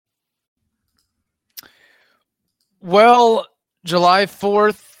Well, July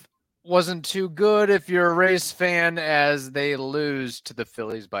 4th wasn't too good if you're a Rays fan, as they lose to the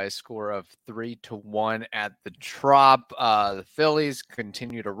Phillies by a score of 3-1 at the Trop. The Phillies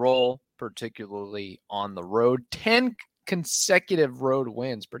continue to roll, particularly on the road. 10 consecutive road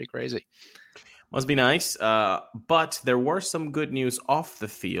wins. Pretty crazy. Must be nice. But there were some good news off the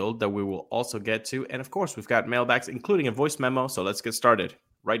field that we will also get to. And of course, we've got mailbags, including a voice memo. So let's get started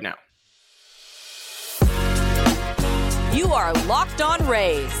right now. You are Locked On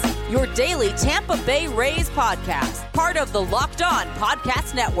Rays, your daily Tampa Bay Rays podcast, part of the Locked On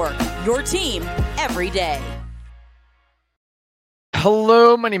Podcast Network, your team every day.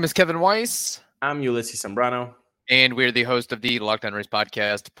 Hello, my name is Kevin Weiss. I'm Ulysses Zambrano. And we're the host of the Locked On Rays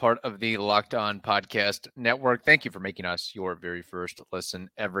podcast, part of the Locked On Podcast Network. Thank you for making us your very first listen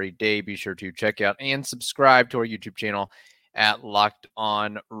every day. Be sure to check out and subscribe to our YouTube channel at Locked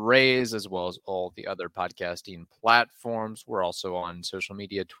On Rays, as well as all the other podcasting platforms. We're also on social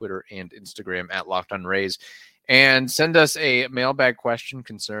media, Twitter and Instagram at Locked On Rays. And send us a mailbag question,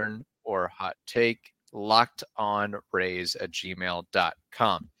 concern, or hot take,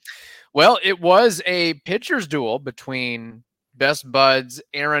 lockedonrays@gmail.com. Well, it was a pitcher's duel between best buds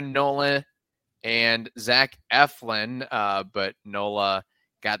Aaron Nola and Zach Eflin, but Nola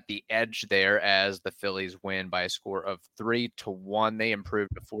got the edge there as the Phillies win by a score of 3-1. They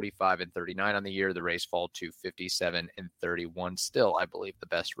improved to 45-39 on the year. The Rays fall to 57-31. Still, I believe, the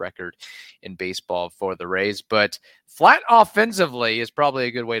best record in baseball for the Rays. But flat offensively is probably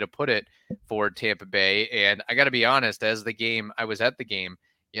a good way to put it for Tampa Bay. And I got to be honest, I was at the game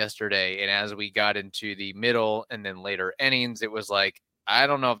yesterday, and as we got into the middle and then later innings, it was like, I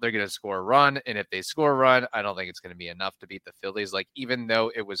don't know if they're going to score a run, and if they score a run, I don't think it's going to be enough to beat the Phillies. Like, even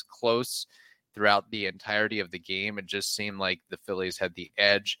though it was close throughout the entirety of the game, it just seemed like the Phillies had the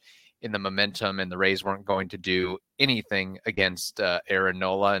edge in the momentum, and the Rays weren't going to do anything against Aaron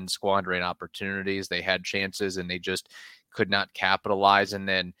Nola and squandering opportunities. They had chances, and they just could not capitalize. And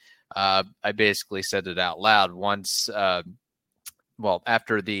then I basically said it out loud once,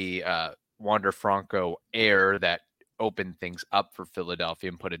 after the Wander Franco error that opened things up for Philadelphia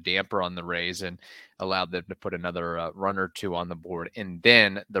and put a damper on the Rays and allowed them to put another run or two on the board. And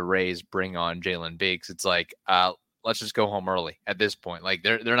then the Rays bring on Jalen Biggs. It's like, let's just go home early at this point. Like,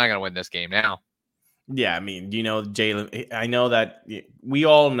 they're not going to win this game now. Yeah, I mean, Jalen, I know that we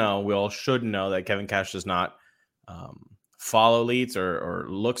all should know that Kevin Cash does not follow leads or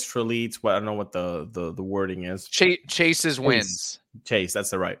looks for leads. Well, I don't know what the wording is. Chases wins. Chase,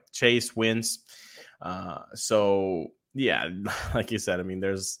 that's the right. Chase wins. So yeah, like you said, I mean,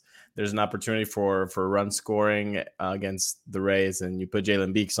 there's an opportunity for run scoring against the Rays, and you put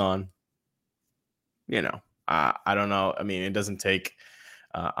Jalen Beeks on. I don't know. I mean, it doesn't take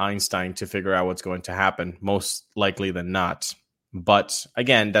Einstein to figure out what's going to happen, most likely than not. But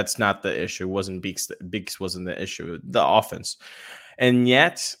again, that's not the issue. It wasn't Beeks. Beeks wasn't the issue. The offense, and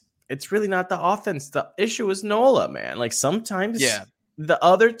yet it's really not the offense. The issue is Nola, man. Like, sometimes, yeah. The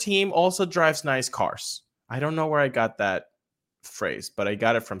other team also drives nice cars. I don't know where I got that phrase, but I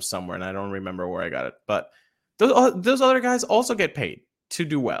got it from somewhere, and I don't remember where I got it. But those other guys also get paid to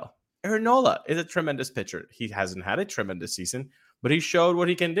do well. Aaron Nola is a tremendous pitcher. He hasn't had a tremendous season, but he showed what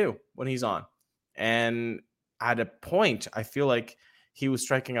he can do when he's on. And at a point, I feel like he was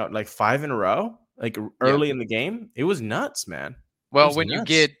striking out like 5 in a row, like early in the game. It was nuts, man. Well, when you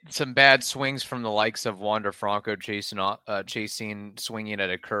get some bad swings from the likes of Wander Franco chasing, swinging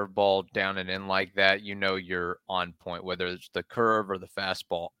at a curveball down and in like that, you're on point, whether it's the curve or the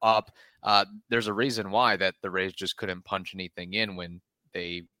fastball up. There's a reason why that the Rays just couldn't punch anything in when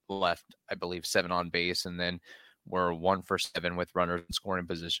they left, I believe, 7 on base and then were 1 for 7 with runners in scoring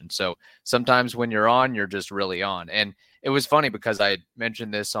position. So sometimes when you're on, you're just really on. And it was funny because I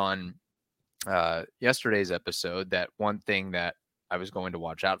mentioned this on yesterday's episode, that one thing that I was going to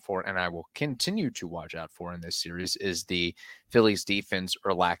watch out for, and I will continue to watch out for in this series, is the Phillies defense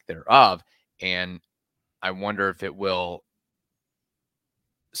or lack thereof. And I wonder if it will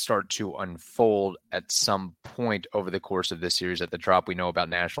start to unfold at some point over the course of this series at the Trop. We know about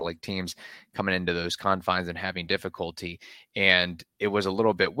National League teams coming into those confines and having difficulty. And it was a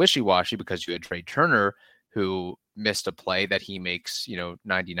little bit wishy-washy because you had Trey Turner, who missed a play that he makes,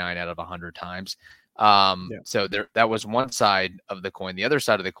 99 out of 100 times. So that was one side of the coin. The other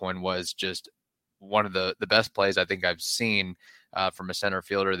side of the coin was just one of the best plays I think I've seen from a center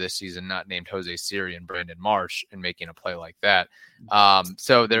fielder this season, not named Jose Siri and Brandon Marsh, in making a play like that.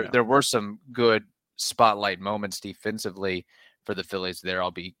 So there were some good spotlight moments defensively for the Phillies there. I'll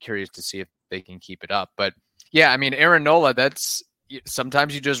be curious to see if they can keep it up. But yeah, I mean, Aaron Nola,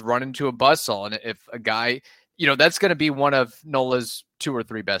 sometimes you just run into a buzzsaw. And if a guy, that's going to be one of Nola's 2 or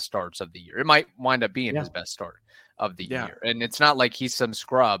 3 best starts of the year. It might wind up being his best start of the year. And it's not like he's some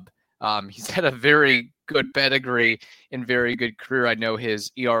scrub. He's had a very good pedigree and very good career. I know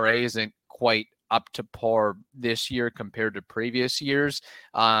his ERA isn't quite up to par this year compared to previous years.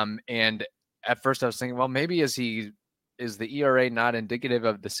 And at first I was thinking, well, maybe is the ERA not indicative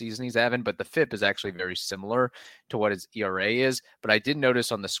of the season he's having, but the FIP is actually very similar to what his ERA is. But I did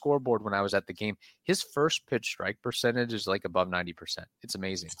notice on the scoreboard when I was at the game, his first pitch strike percentage is like above 90%. It's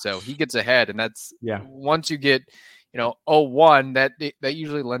amazing. So he gets ahead, and that's once you get, 0-1, that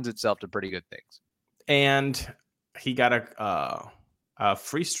usually lends itself to pretty good things. And he got a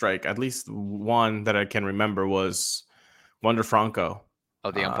free strike, at least one that I can remember was Wander Franco. Oh,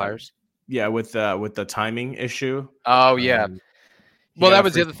 the umpires? Yeah, with the timing issue. Oh, yeah. Well, that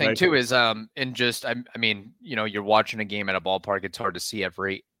was the other thing too is you're watching a game at a ballpark. It's hard to see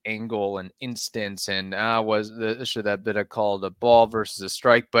every angle and instance, and should that been called a ball versus a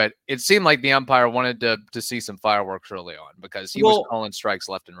strike? But it seemed like the umpire wanted to see some fireworks early on because he was calling strikes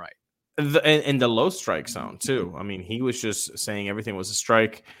left and right. In the low strike zone too. I mean, he was just saying everything was a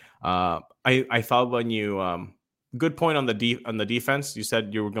strike. I thought when you good point on the defense. You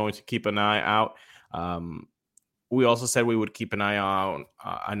said you were going to keep an eye out. We also said we would keep an eye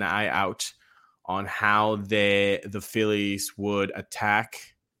out on how the Phillies would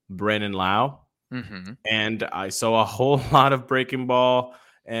attack Brandon Lau. Mm-hmm. And I saw a whole lot of breaking ball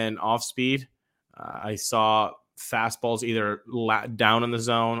and off speed. I saw fastballs either down in the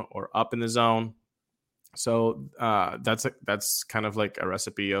zone or up in the zone. So that's kind of like a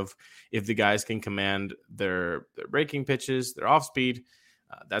recipe of if the guys can command their breaking pitches, their off speed,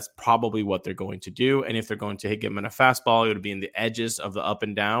 that's probably what they're going to do. And if they're going to hit them in a fastball, it would be in the edges of the up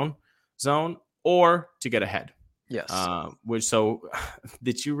and down zone or to get ahead. Yes.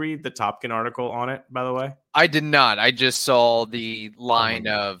 Did you read the Topkin article on it, by the way? I did not. I just saw the line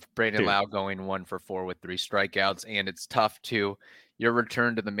of Brandon Lau going 1 for 4 with 3 strikeouts, and it's tough to your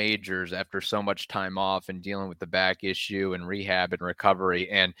return to the majors after so much time off and dealing with the back issue and rehab and recovery.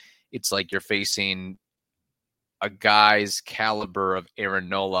 And it's like you're facing a guy's caliber of Aaron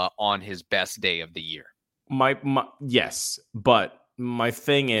Nola on his best day of the year. Yes, but my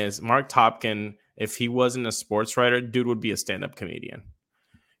thing is Mark Topkin, if he wasn't a sports writer, dude would be a stand-up comedian.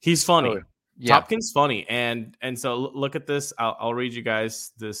 He's funny. Oh, yeah. Topkin's funny. And so look at this. I'll read you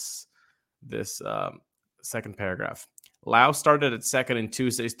guys this second paragraph. Lau started at second in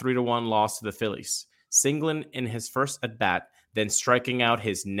Tuesday's 3-1 loss to the Phillies, singling in his first at-bat, then striking out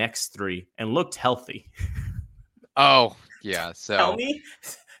his next 3, and looked healthy. Oh, yeah. So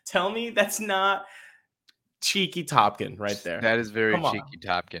tell me that's not cheeky Topkin right there. That is very cheeky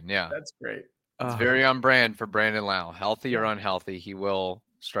Topkin, yeah. That's great. It's very on brand for Brandon Lau. Healthy or unhealthy, he will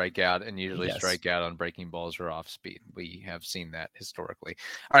strike out and usually strike out on breaking balls or off speed. We have seen that historically.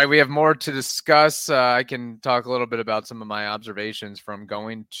 All right, we have more to discuss. I can talk a little bit about some of my observations from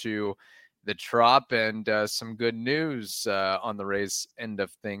going to the Trop and some good news on the Rays end of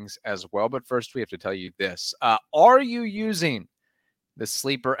things as well. But first, we have to tell you this. Are you using the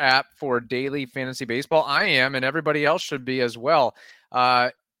Sleeper app for daily fantasy baseball? I am, and everybody else should be as well.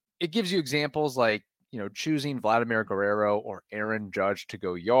 It gives you examples like, choosing Vladimir Guerrero or Aaron Judge to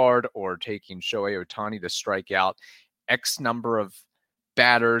go yard or taking Shohei Ohtani to strike out X number of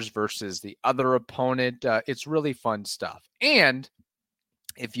batters versus the other opponent. It's really fun stuff. And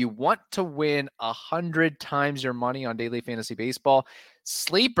if you want to win 100 times your money on daily fantasy baseball,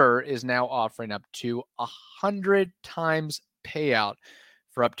 Sleeper is now offering up to 100 times payout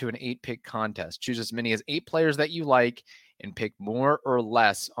for up to an 8-pick contest. Choose as many as 8 players that you like and pick more or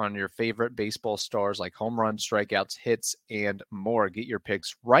less on your favorite baseball stars like home runs, strikeouts, hits, and more. Get your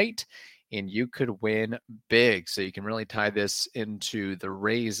picks right, and you could win big. So you can really tie this into the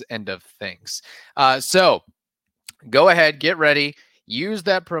Rays end of things. So go ahead, get ready. Use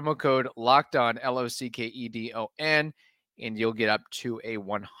that promo code LOCKEDON, LOCKEDON, and you'll get up to a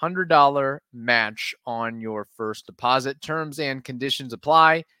 $100 match on your first deposit. Terms and conditions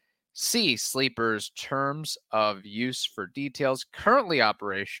apply. See Sleeper's terms of use for details. Currently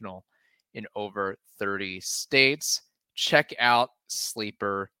operational in over 30 states. Check out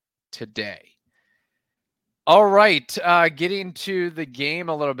Sleeper today. All right, getting to the game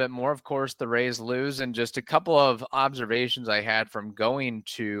a little bit more. Of course, the Rays lose, and just a couple of observations I had from going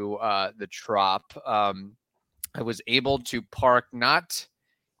to the Trop. I was able to park not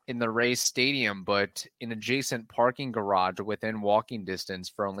in the Rays stadium, but in adjacent parking garage within walking distance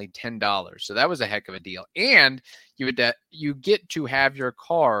for only $10. So that was a heck of a deal. And you get to have your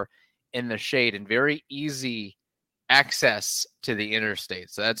car in the shade and very easy access to the interstate.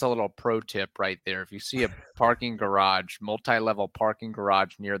 So that's a little pro tip right there. If you see a parking garage, multi-level parking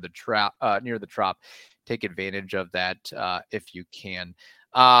garage near the Trop, take advantage of that if you can.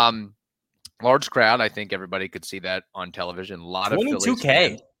 Large crowd. I think everybody could see that on television. A lot of Phillies 22K.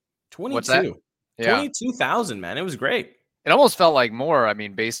 fans. 22. What's that? Yeah. 22,000, man. It was great. It almost felt like more. I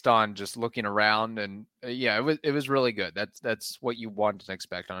mean, based on just looking around, and it was really good. That's what you want to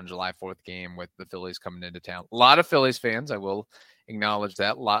expect on a July 4th game with the Phillies coming into town. A lot of Phillies fans, I will acknowledge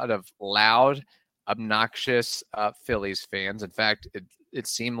that. A lot of loud, obnoxious Phillies fans. In fact, it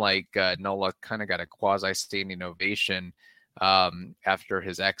seemed like Nola kind of got a quasi standing ovation after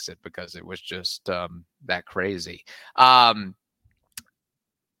his exit because it was just that crazy.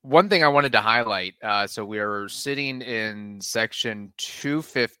 One thing I wanted to highlight, so we are sitting in section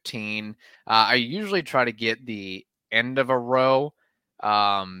 215. I usually try to get the end of a row,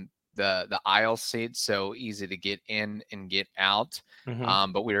 the aisle seat, so easy to get in and get out.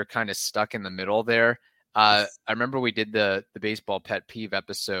 But we were kind of stuck in the middle there. I remember we did the baseball pet peeve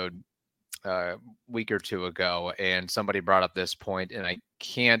episode a week or two ago, and somebody brought up this point, and I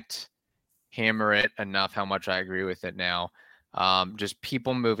can't hammer it enough how much I agree with it now. Just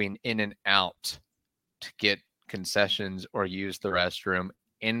people moving in and out to get concessions or use the restroom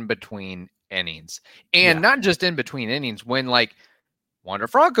in between innings. And not just in between innings, when like Wander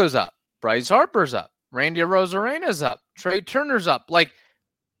Franco's up, Bryce Harper's up, Randy Rosarena's up, Trey Turner's up. Like,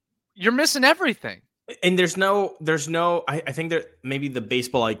 you're missing everything. And there's no, I think that maybe the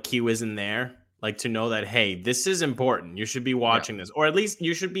baseball IQ isn't there, like to know that, hey, this is important. You should be watching this, or at least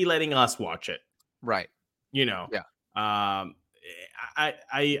you should be letting us watch it. Right. You know? Yeah. I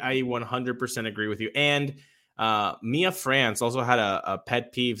 100% agree with you. And Mia France also had a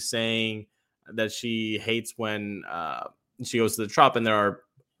pet peeve saying that she hates when she goes to the Trop and there are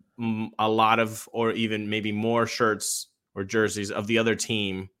a lot of, or even maybe more shirts or jerseys of the other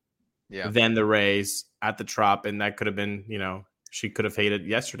team than the Rays at the Trop. And that could have been, she could have hated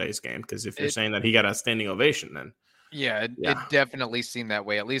yesterday's game, because if you're saying that he got a standing ovation, then. Yeah, it definitely seemed that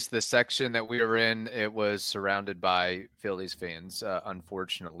way. At least the section that we were in, it was surrounded by Phillies fans,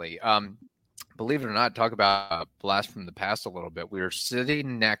 unfortunately. Believe it or not, talk about a blast from the past a little bit. We were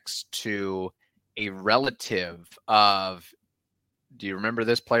sitting next to a relative of, do you remember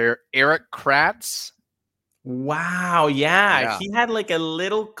this player? Eric Kratz? Wow, yeah. He had like a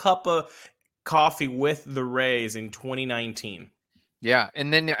little cup of coffee with the Rays in 2019. Yeah,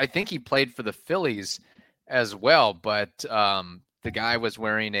 and then I think he played for the Phillies as well, but the guy was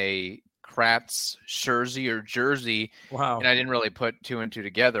wearing a Kratz jersey. Wow. And I didn't really put two and two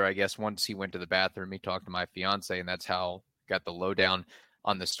together. I guess once he went to the bathroom, he talked to my fiance, and that's how I got the lowdown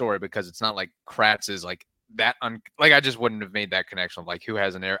on the story, because it's not like Kratz is like that. Like, I just wouldn't have made that connection of like who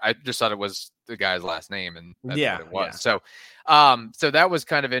has an air. I just thought it was the guy's last name, and that's what it was. Yeah. So that was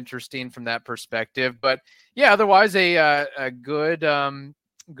kind of interesting from that perspective. But yeah, otherwise a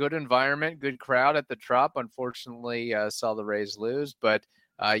good environment, good crowd at the Trop. Unfortunately, saw the Rays lose, but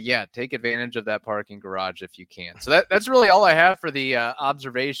take advantage of that parking garage if you can. So that's really all I have for the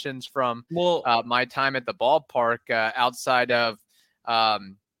observations from my time at the ballpark. Outside of,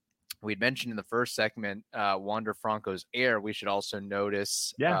 we'd mentioned in the first segment, Wander Franco's air. We should also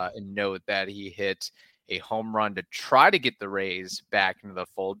notice and note that he hit a home run to try to get the Rays back into the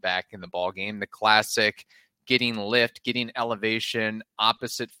fold, back in the ball game. The classic getting lift, getting elevation,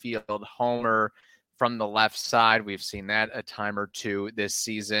 opposite field homer from the left side. We've seen that a time or two this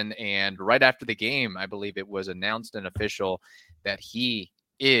season. And right after the game, I believe it was announced and official that he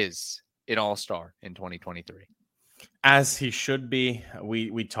is an all-star in 2023. As he should be.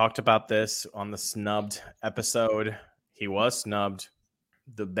 We talked about this on the snubbed episode. He was snubbed.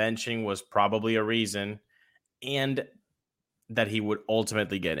 The benching was probably a reason, and that he would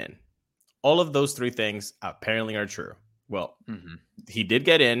ultimately get in. All of those three things apparently are true. Well, he did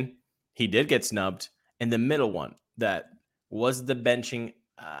get in. He did get snubbed. And the middle one, that was the benching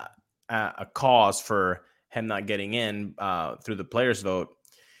a cause for him not getting in through the players' vote.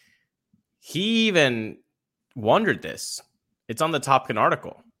 He even wondered this. It's on the Top Gun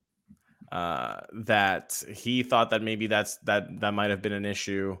article that he thought that maybe that might have been an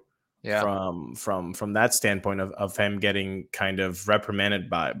issue from that standpoint of him getting kind of reprimanded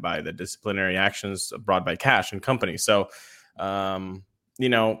by the disciplinary actions brought by Cash and company. So,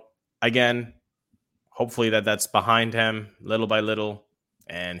 again, hopefully that's behind him little by little,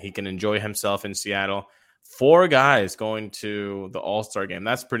 and he can enjoy himself in Seattle. 4 guys going to the All-Star game.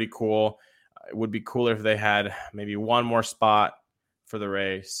 That's pretty cool. It would be cooler if they had maybe one more spot for the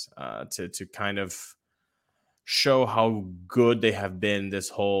Rays to kind of show how good they have been this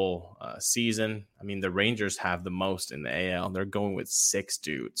whole season. I mean, the Rangers have the most in the AL. They're going with 6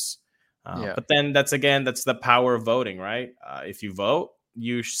 dudes. But then that's the power of voting, right? If you vote,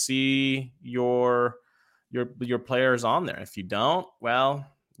 you see your players on there. If you don't, well,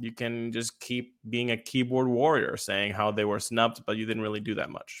 you can just keep being a keyboard warrior saying how they were snubbed, but you didn't really do that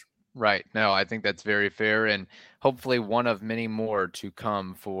much. Right. No, I think that's very fair, and hopefully one of many more to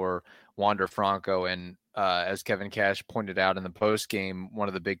come for Wander Franco. And as Kevin Cash pointed out in the post game, one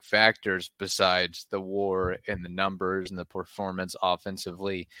of the big factors besides the WAR and the numbers and the performance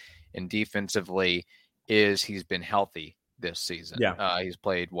offensively and defensively is he's been healthy this season. Yeah. He's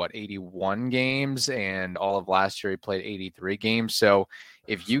played 81 games, and all of last year he played 83 games. So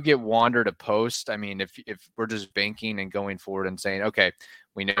if you get Wander to post, I mean, if we're just banking and going forward and saying, okay,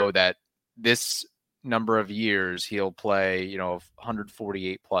 we know that this number of years he'll play,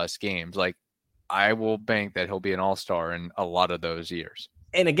 148 plus games. Like, I will bank that he'll be an all-star in a lot of those years.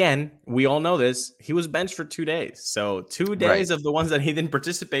 And again, we all know this. He was benched for 2 days. So 2 days of the ones that he didn't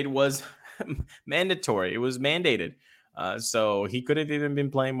participate was mandatory. It was mandated. So he could have even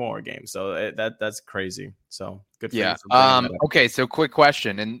been playing more games. So that's crazy. So good for you. Okay, so quick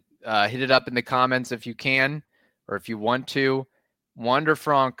question, and hit it up in the comments if you can, or if you want to. Wander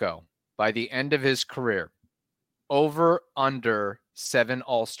Franco, by the end of his career, over under 7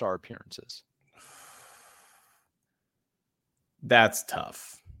 all-star appearances. That's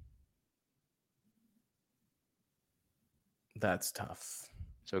tough.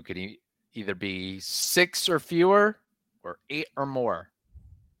 So could he either be 6 or fewer or 8 or more?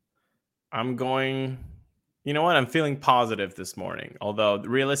 I'm going, you know what? I'm feeling positive this morning. Although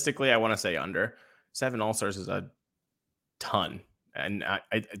realistically, I want to say under. 7 all-stars is a ton. And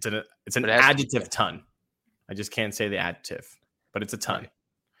it's an adjective ton. I just can't say the adjective, but it's a ton. Right.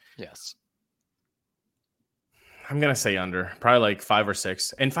 Yes. I'm going to say under, probably like 5 or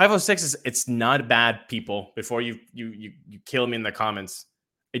 6. And 5 or 6 it's not bad, people. Before you kill me in the comments.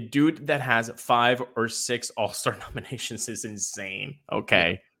 A dude that has 5 or 6 all-star nominations is insane.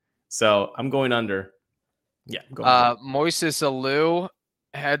 Okay. Yeah. So I'm going under. Yeah. I'm going under. Moises Alou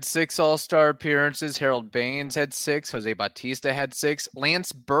had 6 all-star appearances. Harold Baines had 6. Jose Bautista had 6.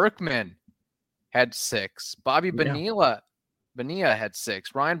 Lance Berkman had 6. Bobby Bonilla had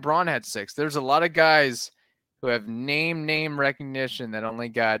 6. Ryan Braun had 6. There's a lot of guys who have name recognition that only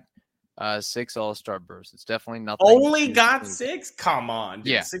got 6 all-star bursts. It's definitely nothing. Only got 6? Come on, dude.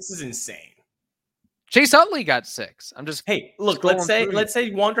 Yeah. 6 is insane. Chase Utley got 6. I'm just look. Let's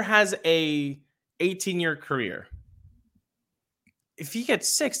say Wander has a 18-year career. If he gets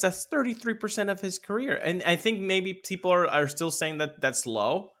 6, that's 33% of his career. And I think maybe people are still saying that that's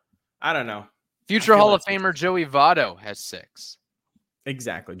low. I don't know. Future Hall of Famer Joey Votto has 6.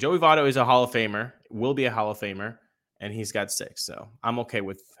 Exactly. Joey Votto is a Hall of Famer, will be a Hall of Famer, and he's got 6. So I'm okay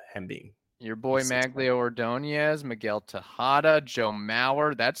with him being. Your boy Maglio Ordonez, Miguel Tejada, Joe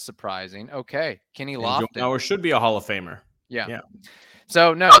Mauer. That's surprising. Okay. Kenny Lofton. Joe Mauer should be a Hall of Famer. Yeah.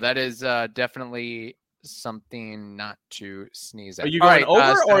 So, no, that is definitely something not to sneeze at. Are you going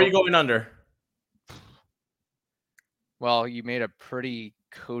over or are you going under? Well, you made a pretty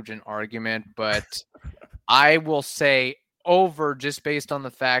cogent argument, but I will say over just based on the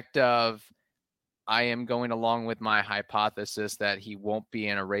fact of I am going along with my hypothesis that he won't be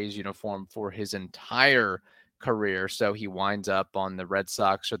in a Rays uniform for his entire career. So he winds up on the Red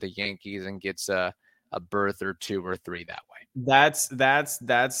Sox or the Yankees and gets a berth or 2 or 3 that way.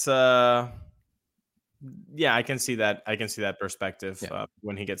 Yeah, I can see that. I can see that perspective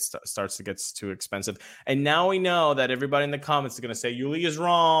when he starts to get too expensive. And now we know that everybody in the comments is going to say Yuli is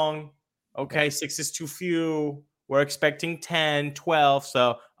wrong. Okay, 6 is too few. We're expecting 10, 12.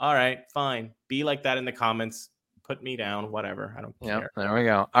 So, all right, fine. Be like that in the comments. Put me down, whatever. I don't care. There we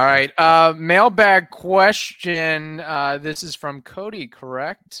go. All right. Mailbag question. This is from Cody,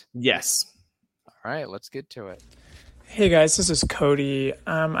 correct? Yes. All right, let's get to it. Hey guys, this is Cody.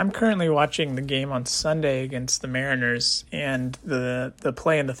 I'm currently watching the game on Sunday against the Mariners, and the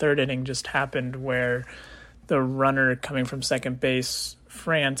play in the 3rd inning just happened where the runner coming from second base,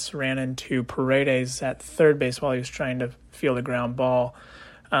 France, ran into Paredes at third base while he was trying to field a ground ball.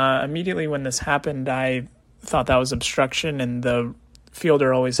 Immediately when this happened, I thought that was obstruction, and the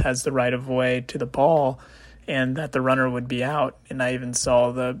fielder always has the right of way to the ball, and that the runner would be out. And I even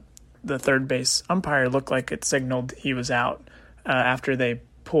saw the third base umpire looked like it signaled he was out. After they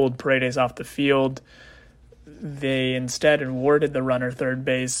pulled Paredes off the field, they instead awarded the runner third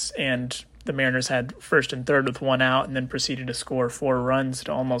base, and the Mariners had first and third with 1 out, and then proceeded to score 4 runs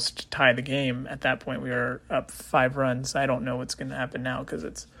to almost tie the game. At that point, we were up 5 runs. I don't know what's going to happen now because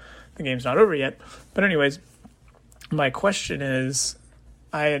the game's not over yet. But anyways, My question is,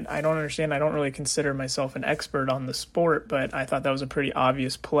 I don't understand. I don't really consider myself an expert on the sport, but I thought that was a pretty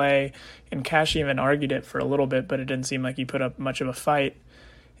obvious play. And Cash even argued it for a little bit, but it didn't seem like he put up much of a fight.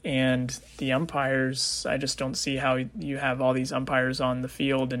 And the umpires, I just don't see how you have all these umpires on the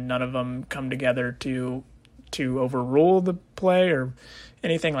field and none of them come together to overrule the play or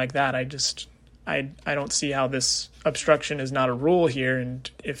anything like that. I don't see how this obstruction is not a rule here. And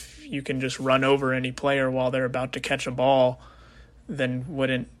if you can just run over any player while they're about to catch a ball, then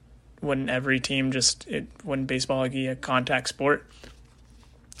wouldn't every team wouldn't baseball be a contact sport?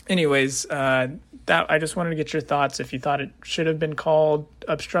 Anyways, that I just wanted to get your thoughts. If you thought it should have been called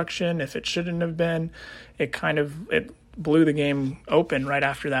obstruction, if it shouldn't have been, it blew the game open right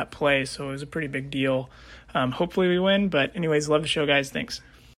after that play. So it was a pretty big deal. Hopefully we win. But anyways, love the show, guys. Thanks.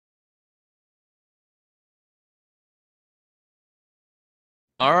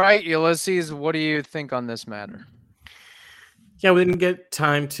 All right, Ulysses, what do you think on this matter? Yeah, we didn't get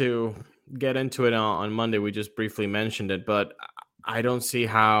time to get into it on Monday. We just briefly mentioned it, but I don't see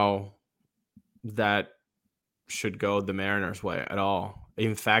how that should go the Mariners' way at all.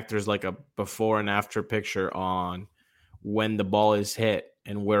 In fact, there's like a before and after picture on when the ball is hit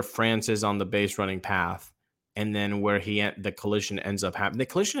and where France is on the base running path, and then where the collision ends up happening. The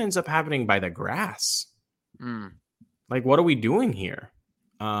collision ends up happening by the grass. Like, what are we doing here?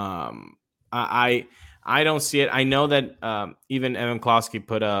 I don't see it. I know that even Evan Klosky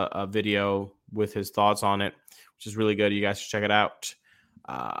put a video with his thoughts on it, which is really good. You guys should check it out.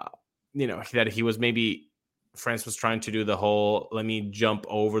 That he was maybe France was trying to do the whole let me jump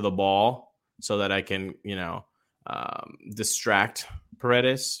over the ball so that I can distract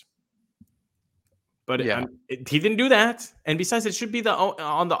Paredes. But yeah, he didn't do that. And besides, it should be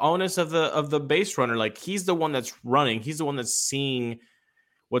on the onus of the base runner. Like, he's the one that's running. He's the one that's seeing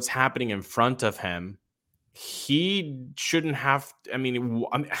what's happening in front of him. He shouldn't have.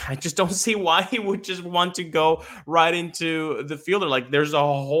 I just don't see why he would just want to go right into the fielder. Like, there's a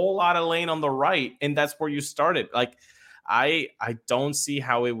whole lot of lane on the right, and that's where you started. Like, I don't see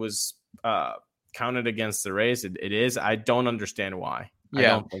how it was counted against the Rays. It is. I don't understand why. Yeah. I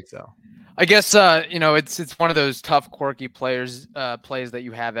don't think so. I guess it's one of those tough, quirky plays that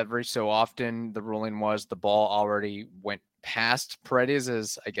you have every so often. The ruling was the ball already went past Paredes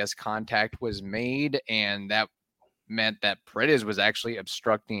as I guess contact was made, and that meant that Paredes was actually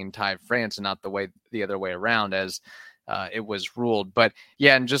obstructing Ty France and not the other way around as it was ruled. But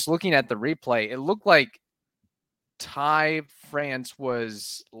yeah, and just looking at the replay, it looked like Ty France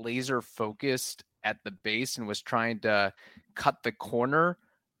was laser focused at the base and was trying to cut the corner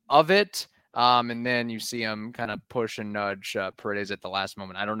of it. And then you see him kind of push and nudge Paredes at the last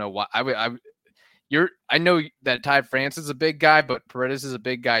moment. I don't know why. I know that Ty France is a big guy, but Paredes is a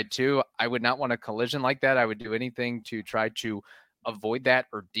big guy too. I would not want a collision like that. I would do anything to try to avoid that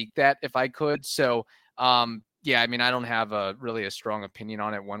or deke that if I could. So, yeah, I don't have really a strong opinion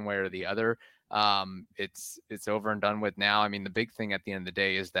on it one way or the other. It's over and done with now. The big thing at the end of the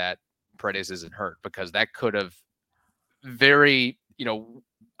day is that Paredes isn't hurt, because that could have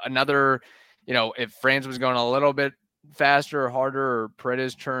if France was going a little bit faster or harder, or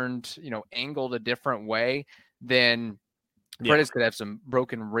Paredes turned, angled a different way, then Paredes could have some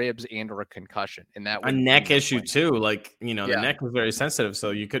broken ribs and or a concussion, and that a neck issue too. Like, the neck was very sensitive,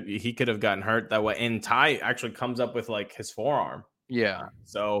 so he could have gotten hurt that way. And Ty actually comes up with like his forearm. Yeah.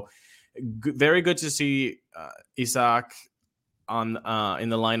 So very good to see Isaac on in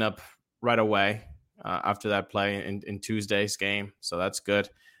the lineup right away after that play in Tuesday's game. So that's good.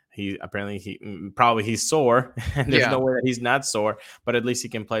 He's sore, and there's no way that he's not sore, but at least he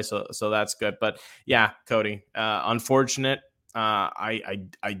can play. So that's good. But yeah, Cody, unfortunate. I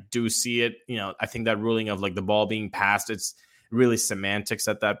do see it. I think that ruling of like the ball being passed, it's really semantics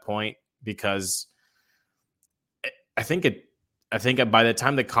at that point, because I think by the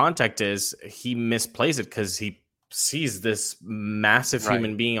time the contact is, he misplays it because he sees this massive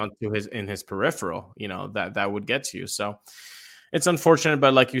human being in his peripheral. That would get to you. So it's unfortunate,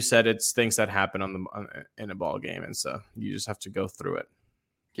 but like you said, it's things that happen in a ball game, and so you just have to go through it.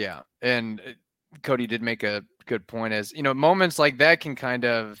 Yeah, and Cody did make a good point. As moments like that can kind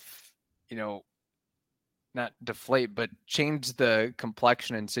of, not deflate, but change the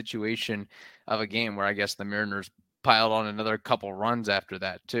complexion and situation of a game. Where I guess the Mariners piled on another couple runs after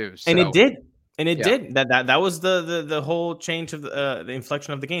that too, so. And it did. Did. That was the whole change of the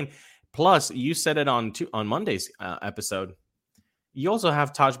inflection of the game. Plus, you said it on Monday's episode. You also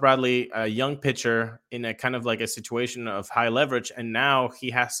have Taj Bradley, a young pitcher, in a kind of like a situation of high leverage, and now he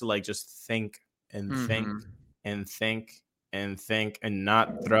has to like just think and think and think and think and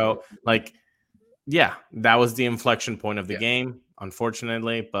not throw. Like, Yeah, that was the inflection point of the Yeah. game,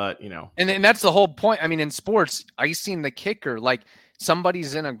 unfortunately, but And that's the whole point. I mean, in sports, icing the kicker, like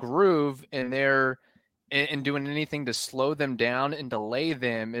somebody's in a groove and they're and doing anything to slow them down and delay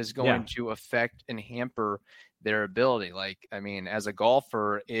them is going to affect and hamper their ability. Like, I mean, as a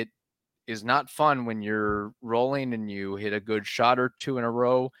golfer, it is not fun when you're rolling and you hit a good shot or two in a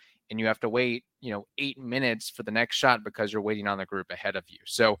row and you have to wait, 8 minutes for the next shot because you're waiting on the group ahead of you.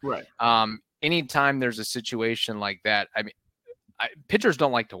 So, right. Anytime there's a situation like that, I mean, pitchers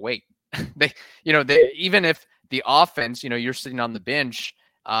don't like to wait. they even if the offense, you're sitting on the bench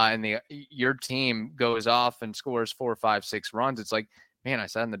and your team goes off and scores 4, 5, 6 runs, it's like, man, I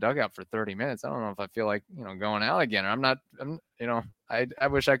sat in the dugout for 30 minutes. I don't know if I feel like, going out again. I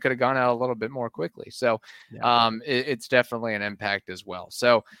wish I could have gone out a little bit more quickly. So it's definitely an impact as well.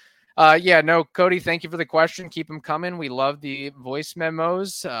 So Cody, thank you for the question. Keep them coming. We love the voice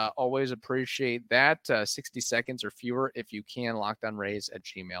memos. Always appreciate that. 60 seconds or fewer if you can.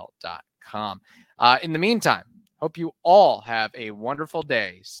 LockedOnRays@gmail.com. In the meantime, hope you all have a wonderful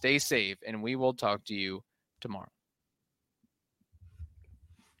day. Stay safe, and we will talk to you tomorrow.